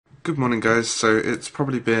Good morning, guys. So it's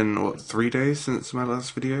probably been, what, 3 days since my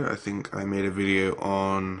last video? I think I made a video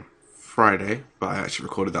on Friday, but I actually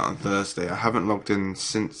recorded that on Thursday. I haven't logged in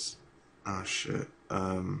since. Oh shit.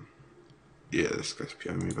 Yeah, this guy's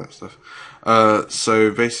PMing me about stuff.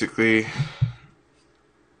 So basically,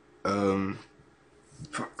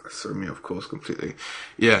 fuck, that threw me off course completely.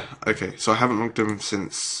 Yeah, okay. So I haven't logged in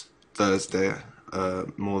since Thursday.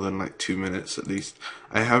 More than like 2 minutes at least.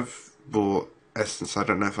 I have bought Essence. I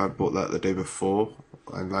don't know if I bought that the day before,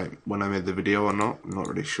 and like when I made the video or not. I'm not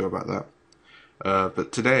really sure about that.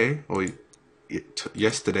 But today, or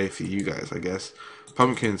yesterday for you guys, I guess,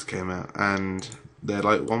 pumpkins came out, and they're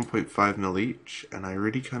like 1.5 mil each, and I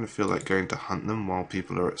really kind of feel like going to hunt them while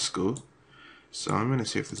people are at school. So I'm gonna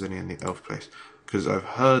see if there's any in the elf place, because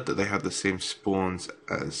I've heard that they have the same spawns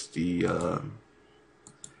as the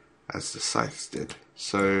scythes did.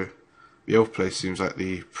 So the elf place seems like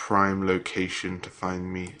the prime location to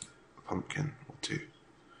find me a pumpkin or two.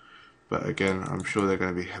 But again, I'm sure they're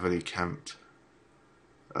going to be heavily camped.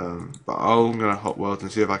 But I'm going to hot world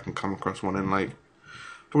and see if I can come across one in like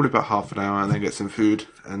probably about half an hour, and then get some food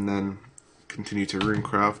and then continue to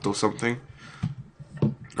runecraft or something.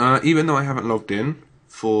 Even though I haven't logged in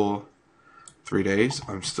for 3 days,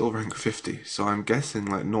 I'm still rank 50, so I'm guessing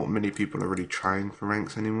like not many people are really trying for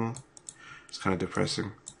ranks anymore. It's kind of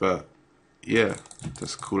depressing, but yeah,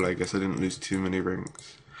 that's cool. I guess I didn't lose too many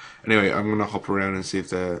ranks. Anyway, I'm gonna hop around and see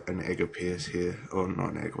if an egg appears here, or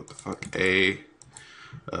not an egg. What the fuck? A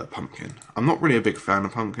pumpkin. I'm not really a big fan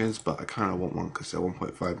of pumpkins, but I kind of want one because they're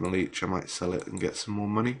 1.5 mil each. I might sell it and get some more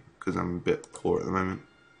money because I'm a bit poor at the moment.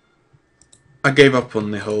 I gave up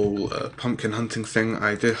on the whole pumpkin hunting thing.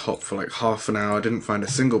 I did hop for like half an hour, I didn't find a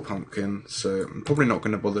single pumpkin, so I'm probably not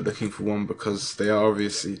going to bother looking for one because they are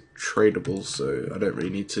obviously tradable, so I don't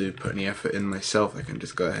really need to put any effort in myself. I can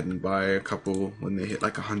just go ahead and buy a couple when they hit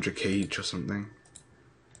like 100k each or something.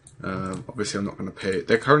 Obviously I'm not going to pay.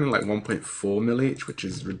 They're currently like 1.4 mil each, which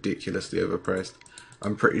is ridiculously overpriced.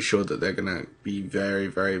 I'm pretty sure that they're going to be very,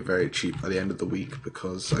 very, very cheap by the end of the week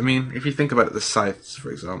because, I mean, if you think about it, the scythes,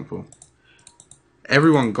 for example,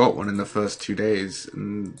 everyone got one in the first 2 days,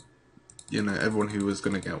 and you know, everyone who was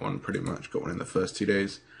going to get one pretty much got one in the first 2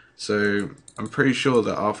 days. So I'm pretty sure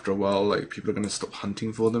that after a while, like, people are going to stop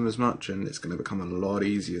hunting for them as much, and it's going to become a lot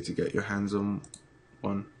easier to get your hands on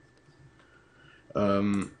one.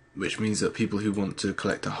 Which means that people who want to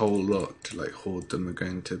collect a whole lot to like hoard them are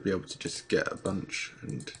going to be able to just get a bunch.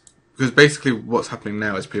 And because basically what's happening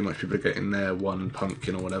now is pretty much people are getting their one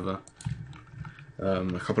pumpkin or whatever.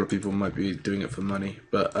 A couple of people might be doing it for money,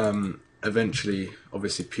 but eventually,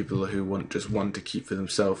 obviously, people who want just one to keep for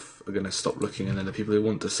themselves are going to stop looking, and then the people who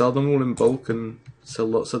want to sell them all in bulk and sell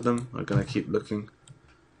lots of them are going to keep looking,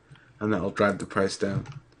 and that'll drive the price down.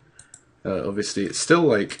 Obviously, it's still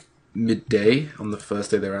like midday on the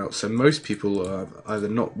first day they're out, so most people are either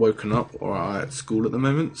not woken up or are at school at the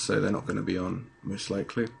moment, so they're not going to be on, most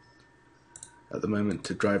likely, at the moment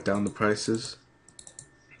to drive down the prices.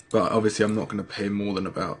 But obviously I'm not going to pay more than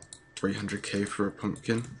about 300k for a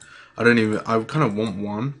pumpkin. I kind of want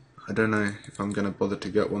one. I don't know if I'm going to bother to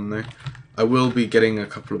get one though. I will be getting a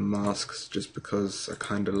couple of masks just because I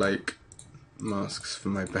kind of like masks for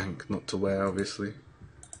my bank, not to wear obviously.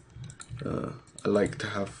 I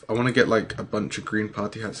want to get like a bunch of green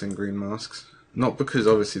party hats and green masks. Not because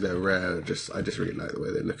obviously they're rare, I just really like the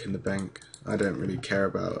way they look in the bank. I don't really care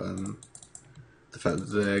about the fact that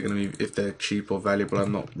they're going to be, if they're cheap or valuable,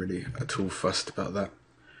 I'm not really at all fussed about that.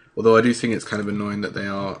 Although I do think it's kind of annoying that they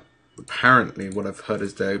are, apparently what I've heard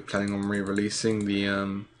is they're planning on re-releasing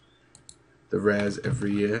the rares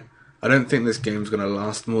every year. I don't think this game's going to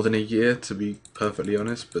last more than a year, to be perfectly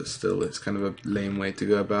honest, but still it's kind of a lame way to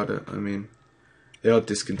go about it. I mean, they are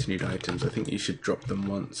discontinued items. I think you should drop them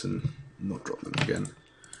once and not drop them again.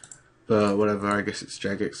 But whatever, I guess it's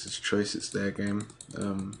Jagex's choice, it's their game.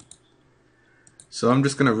 So I'm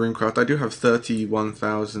just going to runecraft. I do have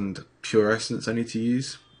 31,000 pure essence I need to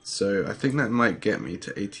use, so I think that might get me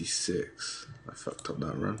to 86. I fucked up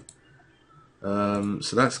that run.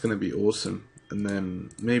 So that's going to be awesome, and then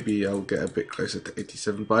maybe I'll get a bit closer to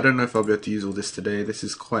 87, but I don't know if I'll be able to use all this today. This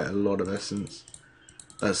is quite a lot of essence.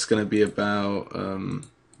 That's going to be about,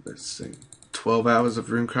 let's see, 12 hours of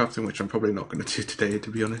runecrafting, which I'm probably not going to do today, to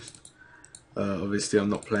be honest. Obviously I'm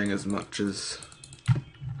not playing as much as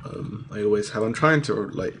I always have. I'm trying to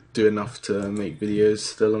like do enough to make videos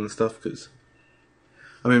still and stuff, because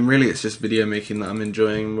I mean really it's just video making that I'm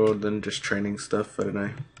enjoying more than just training stuff. I don't know,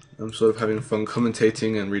 I'm sort of having fun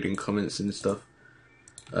commentating and reading comments and stuff.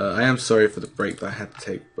 I am sorry for the break that I had to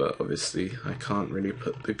take, but obviously I can't really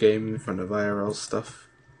put the game in front of IRL stuff.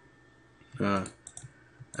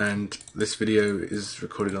 and this video is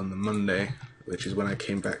recorded on the Monday, which is when I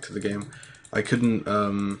came back to the game. I couldn't,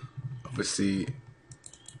 obviously,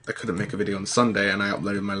 I couldn't make a video on Sunday, and I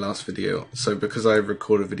uploaded my last video, so because I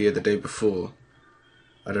recorded a video the day before,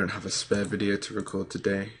 I don't have a spare video to record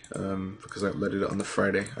today, because I uploaded it on the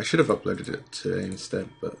Friday. I should have uploaded it today instead,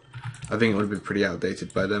 but I think it would have been pretty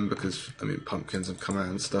outdated by then, because, I mean, pumpkins have come out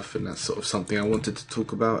and stuff, and that's sort of something I wanted to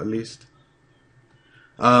talk about at least.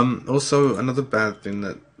 Also, another bad thing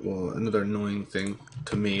another annoying thing,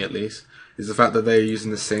 to me at least, is the fact that they're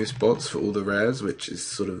using the same spots for all the rares, which is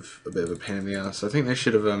sort of a bit of a pain in the ass. I think they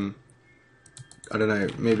should have, I don't know,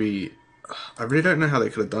 maybe, I really don't know how they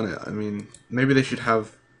could have done it. I mean, maybe they should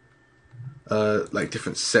have, like,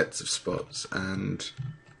 different sets of spots, and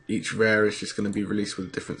each rare is just going to be released with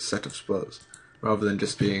a different set of spots, rather than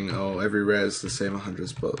just being, oh, every rare is the same 100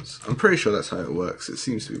 spots. I'm pretty sure that's how it works. It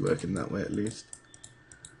seems to be working that way, at least.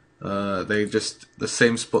 The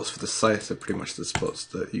same spots for the site are pretty much the spots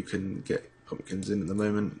that you can get pumpkins in at the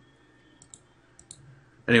moment.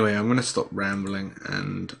 Anyway, I'm going to stop rambling,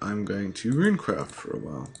 and I'm going to runecraft for a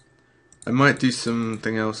while. I might do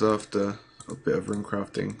something else after, a bit of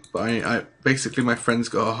runecrafting, but I basically, my friend's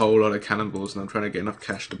got a whole lot of cannonballs, and I'm trying to get enough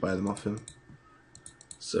cash to buy them off him.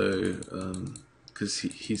 So, because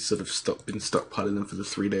he's sort of been stockpiling them for the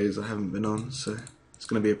 3 days I haven't been on, so it's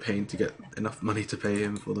going to be a pain to get enough money to pay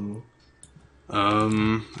him for them all.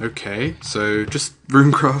 Okay, so just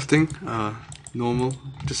runecrafting, normal.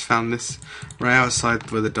 Just found this right outside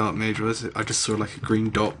where the dark mage was. I just saw like a green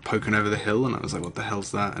dot poking over the hill, and I was like, what the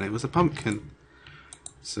hell's that? And it was a pumpkin.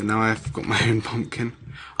 So now I've got my own pumpkin.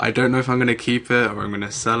 I don't know if I'm going to keep it, or I'm going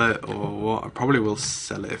to sell it, or what. I probably will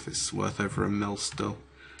sell it if it's worth over $1 mil still.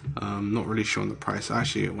 Not really sure on the price.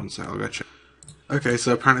 Actually, one sec, I'll go check. Okay,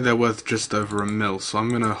 so apparently they're worth just over $1 mil, so I'm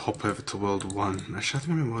going to hop over to World 1. Actually, I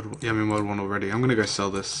think I'm in World 1. Yeah, I'm in World 1 already. I'm going to go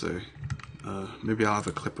sell this, so maybe I'll have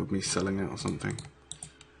a clip of me selling it or something.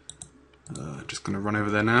 Just going to run over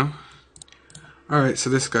there now. Alright, so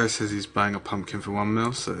this guy says he's buying a pumpkin for $1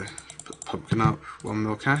 mil, so put the pumpkin up, $1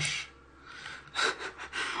 mil cash.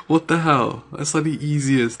 What the hell? That's like the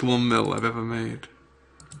easiest $1 mil I've ever made.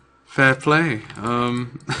 Fair play.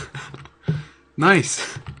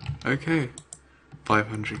 Nice. Okay.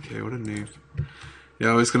 500k, what a noob.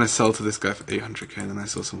 Yeah, I was going to sell to this guy for 800k, and then I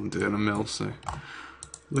saw someone do it in $1 mil, so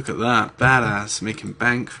look at that, badass, making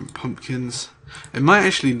bank from pumpkins. It might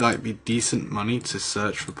actually like be decent money to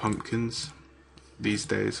search for pumpkins these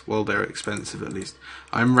days. Well, they're expensive at least.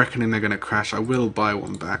 I'm reckoning they're going to crash. I will buy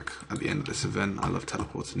one back at the end of this event. I love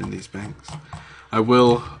teleporting in these banks. I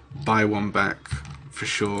will buy one back for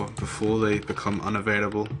sure before they become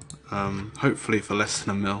unavailable, hopefully for less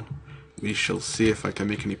than $1 mil. We shall see if I can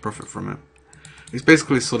make any profit from it. It's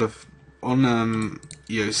basically sort of on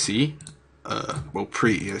EOC, well,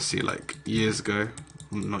 pre-EOC, like years ago,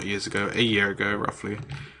 not years ago, a year ago roughly.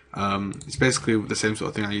 It's basically the same sort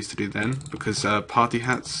of thing I used to do then, because party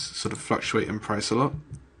hats sort of fluctuate in price a lot.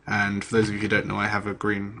 And for those of you who don't know, I have a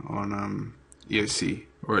green on EOC,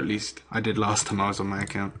 or at least I did last time I was on my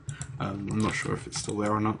account. I'm not sure if it's still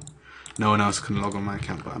there or not. No one else can log on my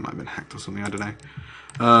account, but I might have been hacked or something, I don't know.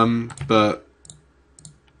 But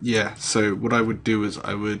yeah, so what I would do is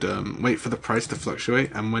I would wait for the price to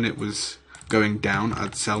fluctuate, and when it was going down,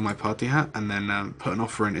 I'd sell my party hat, and then put an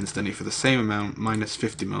offer in instantly for the same amount minus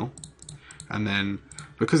 50 mil, and then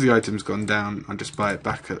because the item's gone down, I just buy it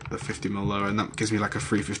back at the 50 mil lower, and that gives me like a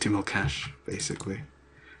free 50 mil cash basically.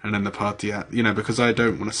 And then the party hat, you know, because I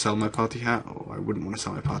don't want to sell my party hat, or I wouldn't want to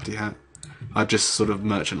sell my party hat, I'd just sort of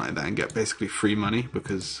merchant like that and get basically free money,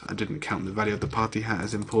 because I didn't count the value of the party hat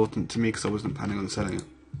as important to me, because I wasn't planning on selling it.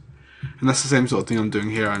 And that's the same sort of thing I'm doing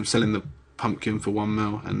here. I'm selling the pumpkin for 1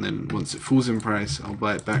 mil, and then once it falls in price, I'll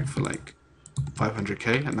buy it back for like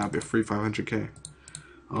 500k, and that'll be a free 500k.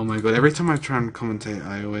 Oh my god, every time I try and commentate,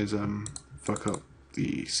 I always fuck up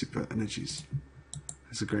the super energies.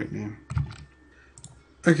 That's a great name.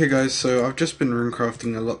 Okay guys, so I've just been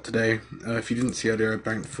runecrafting a lot today. If you didn't see earlier, I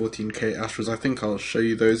banked 14k Astras. I think I'll show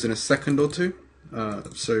you those in a second or two.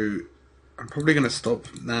 So I'm probably going to stop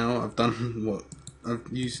now. I've done what I've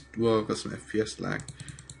used. Well, I've got some FPS lag.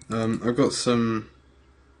 I've got some.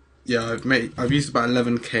 Yeah, I've used about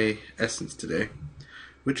 11k essence today,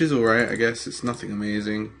 which is alright. I guess it's nothing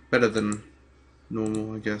amazing. Better than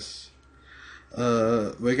normal, I guess.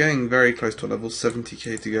 We're getting very close to level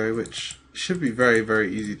 70k to go, which should be very, very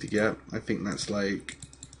easy to get. I think that's like,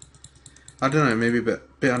 I don't know, maybe a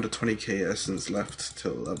bit under 20k essence left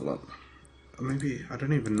till level up. Or maybe, I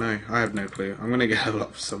don't even know. I have no clue. I'm gonna get level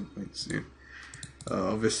up at some point soon.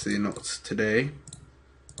 Obviously not today,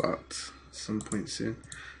 but some point soon.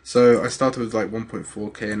 So I started with like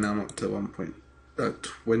 1.4k and now I'm up to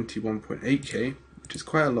 21.8k, which is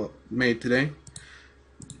quite a lot made today.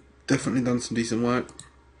 Definitely done some decent work.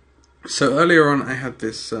 So earlier on I had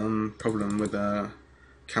this problem with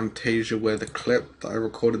Camtasia where the clip that I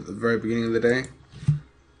recorded at the very beginning of the day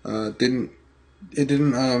didn't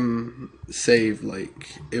save.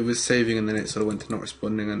 Like, it was saving and then it sort of went to not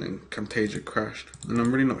responding and then Camtasia crashed, and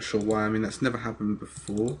I'm really not sure why. I mean, that's never happened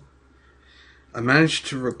before. I managed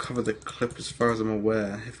to recover the clip as far as I'm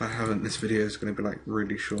aware. If I haven't, this video is going to be like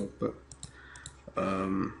really short, but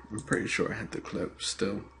I'm pretty sure I had the clip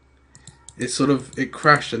still. It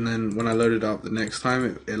crashed, and then when I loaded up the next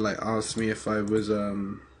time, it like asked me if I was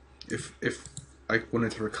if I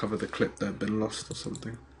wanted to recover the clip that had been lost or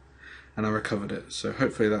something, and I recovered it. So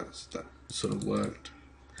hopefully that sort of worked.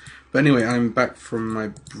 But anyway, I'm back from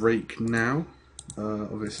my break now.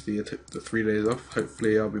 Obviously I took the 3 days off.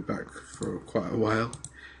 Hopefully I'll be back for quite a while.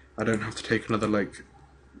 I don't have to take another like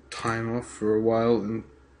time off for a while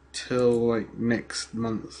until like next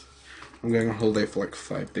month. I'm going on holiday for like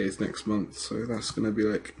 5 days next month, so that's gonna be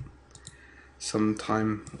like some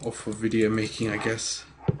time off of video making, I guess.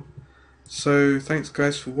 So thanks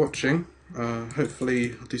guys for watching.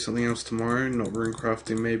 Hopefully I'll do something else tomorrow, not rune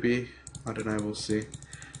crafting maybe. I don't know, we'll see.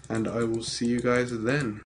 And I will see you guys then.